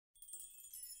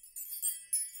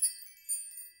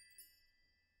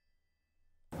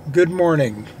Good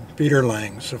morning, Peter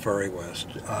Lang, Safari West.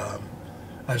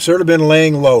 I've sort of been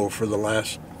laying low for the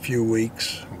last few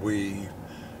weeks. We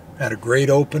had a great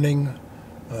opening.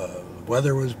 The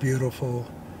weather was beautiful.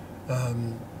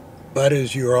 But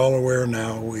as you're all aware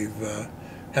now, we've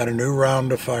had a new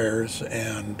round of fires,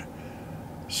 and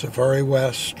Safari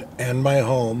West and my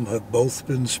home have both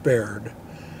been spared.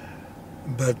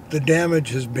 But the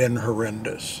damage has been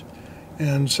horrendous.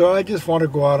 And so I just want to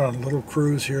go out on a little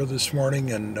cruise here this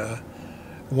morning and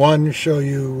show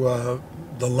you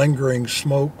the lingering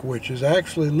smoke, which has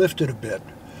actually lifted a bit.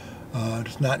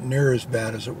 It's not near as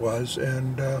bad as it was,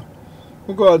 and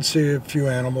we'll go out and see a few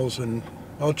animals, and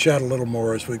I'll chat a little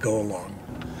more as we go along.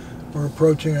 We're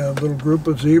approaching a little group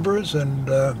of zebras, and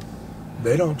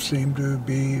they don't seem to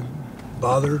be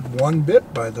bothered one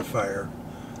bit by the fire.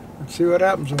 Let's see what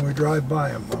happens when we drive by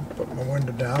them. I'll put my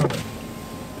window down.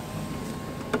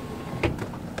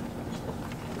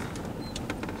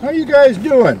 How you guys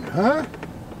doing, huh?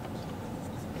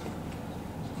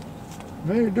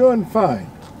 You're doing fine.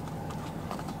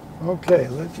 Okay,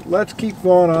 let's keep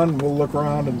going on. We'll look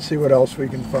around and see what else we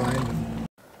can find.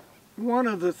 One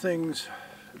of the things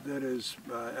that is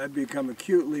I've become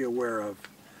acutely aware of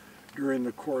during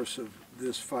the course of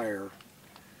this fire,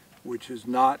 which has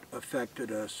not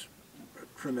affected us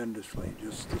tremendously,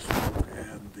 just the smoke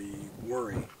and the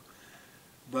worry.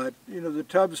 But, the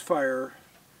Tubbs fire,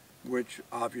 which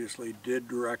obviously did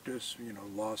direct us,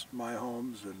 lost my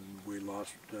homes and we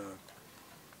lost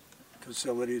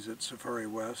facilities at Safari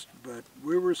West, but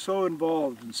we were so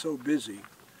involved and so busy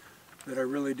that I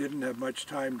really didn't have much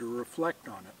time to reflect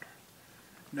on it.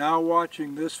 Now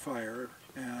watching this fire,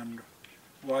 and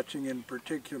watching in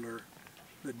particular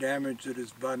the damage that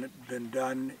has been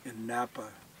done in Napa.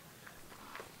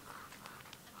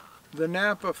 The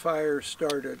Napa fire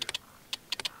started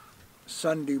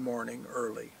Sunday morning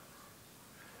early.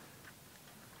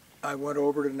 I went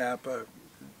over to Napa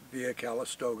via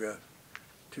Calistoga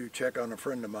to check on a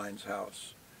friend of mine's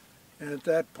house. And at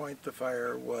that point the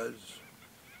fire was,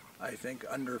 I think,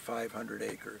 under 500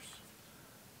 acres.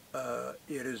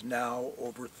 It is now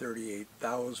over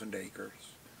 38,000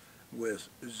 acres with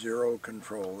zero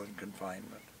control and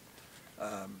confinement.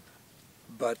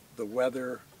 But the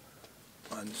weather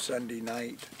on Sunday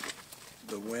night,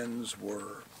 the winds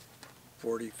were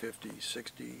 40, 50,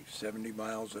 60, 70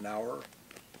 miles an hour.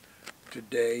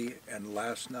 Today and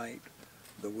last night,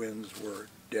 the winds were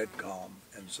dead calm,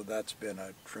 and so that's been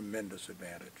a tremendous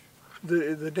advantage.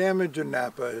 The damage in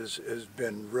Napa has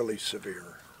been really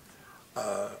severe.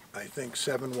 I think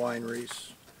 7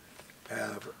 wineries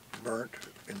have burnt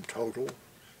in total.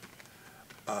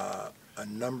 A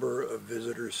number of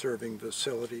visitor-serving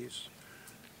facilities.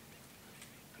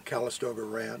 Calistoga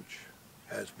Ranch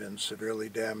has been severely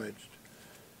damaged.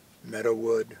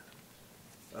 Meadowood,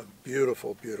 a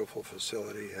beautiful, beautiful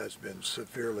facility, has been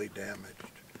severely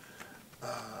damaged.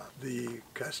 The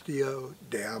Castillo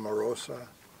de Amorosa,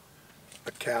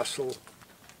 a castle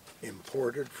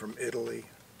imported from Italy,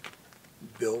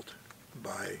 built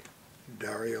by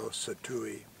Dario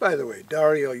Satui. By the way,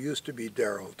 Dario used to be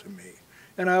Daryl to me,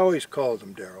 and I always called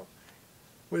him Daryl.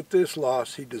 With this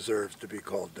loss, he deserves to be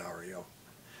called Dario.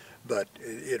 But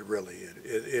it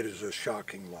is a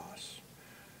shocking loss.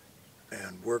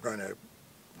 And we're going to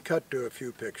cut to a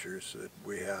few pictures that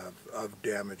we have of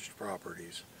damaged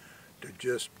properties to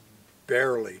just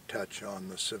barely touch on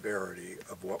the severity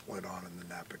of what went on in the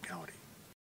Napa County.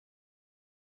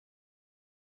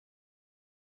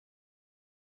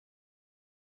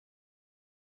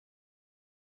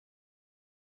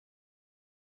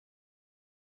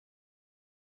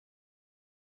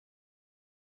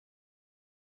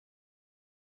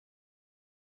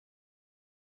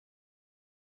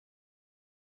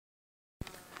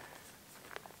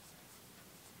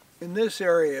 In this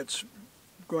area, it's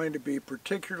going to be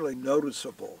particularly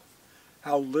noticeable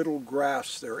how little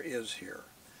grass there is here.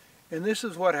 And this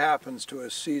is what happens to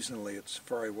us seasonally at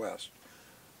Safari West.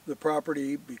 The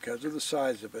property, because of the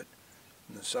size of it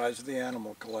and the size of the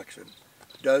animal collection,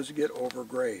 does get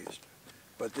overgrazed.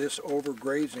 But this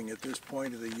overgrazing at this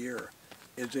point of the year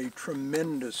is a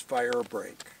tremendous fire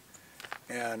break.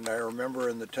 And I remember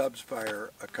in the Tubbs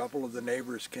fire, a couple of the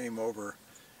neighbors came over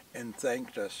and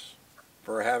thanked us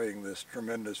for having this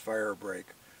tremendous fire break,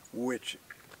 which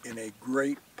in a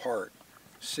great part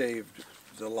saved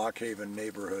the Lock Haven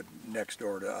neighborhood next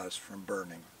door to us from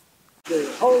burning.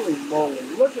 Holy moly,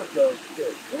 look at those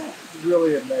kids. That's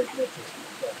really a magnificent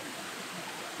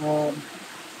thing.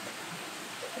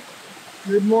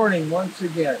 Good morning once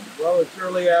again. Well, it's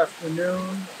early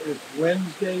afternoon. It's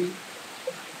Wednesday.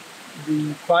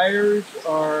 The fires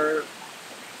are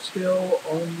still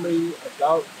only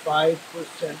about 5%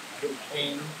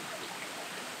 contained.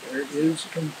 There is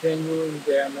continuing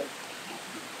damage.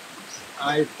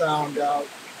 I found out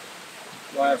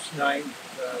last night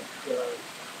that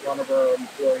one of our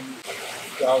employees,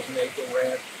 1,000-acre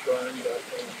ranch, burned up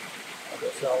in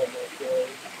the Alamo Quarry.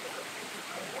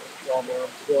 Former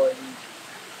employees,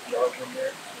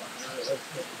 government, and her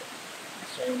husband,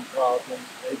 same problem.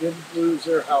 They didn't lose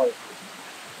their house,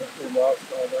 but they lost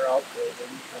all their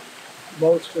outbuildings.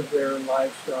 Most of their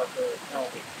livestock are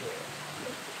accounted for.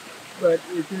 But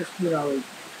it just,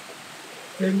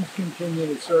 things continue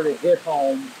to sort of hit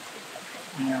home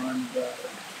and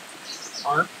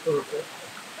aren't perfect.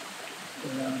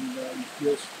 And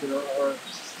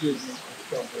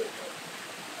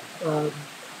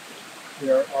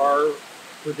there are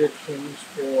predictions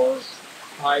for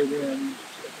high winds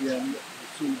again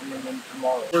this evening and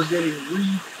tomorrow. We're getting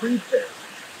prepared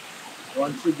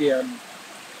once again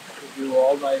to do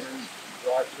all-nighters,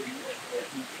 watching and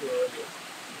making sure that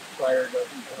fire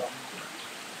doesn't come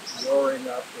roaring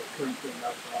up or creeping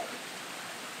up on us.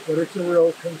 But it's a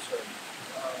real concern.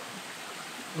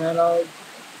 And I'll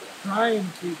try and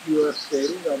keep you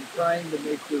updated. I'm trying to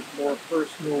make this more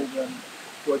personal than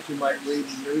what you might read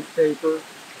in the newspaper,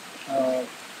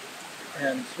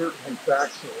 and certainly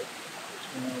factual.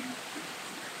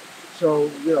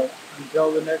 So,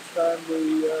 until the next time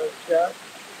we chat,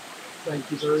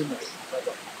 thank you very much.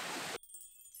 Bye-bye.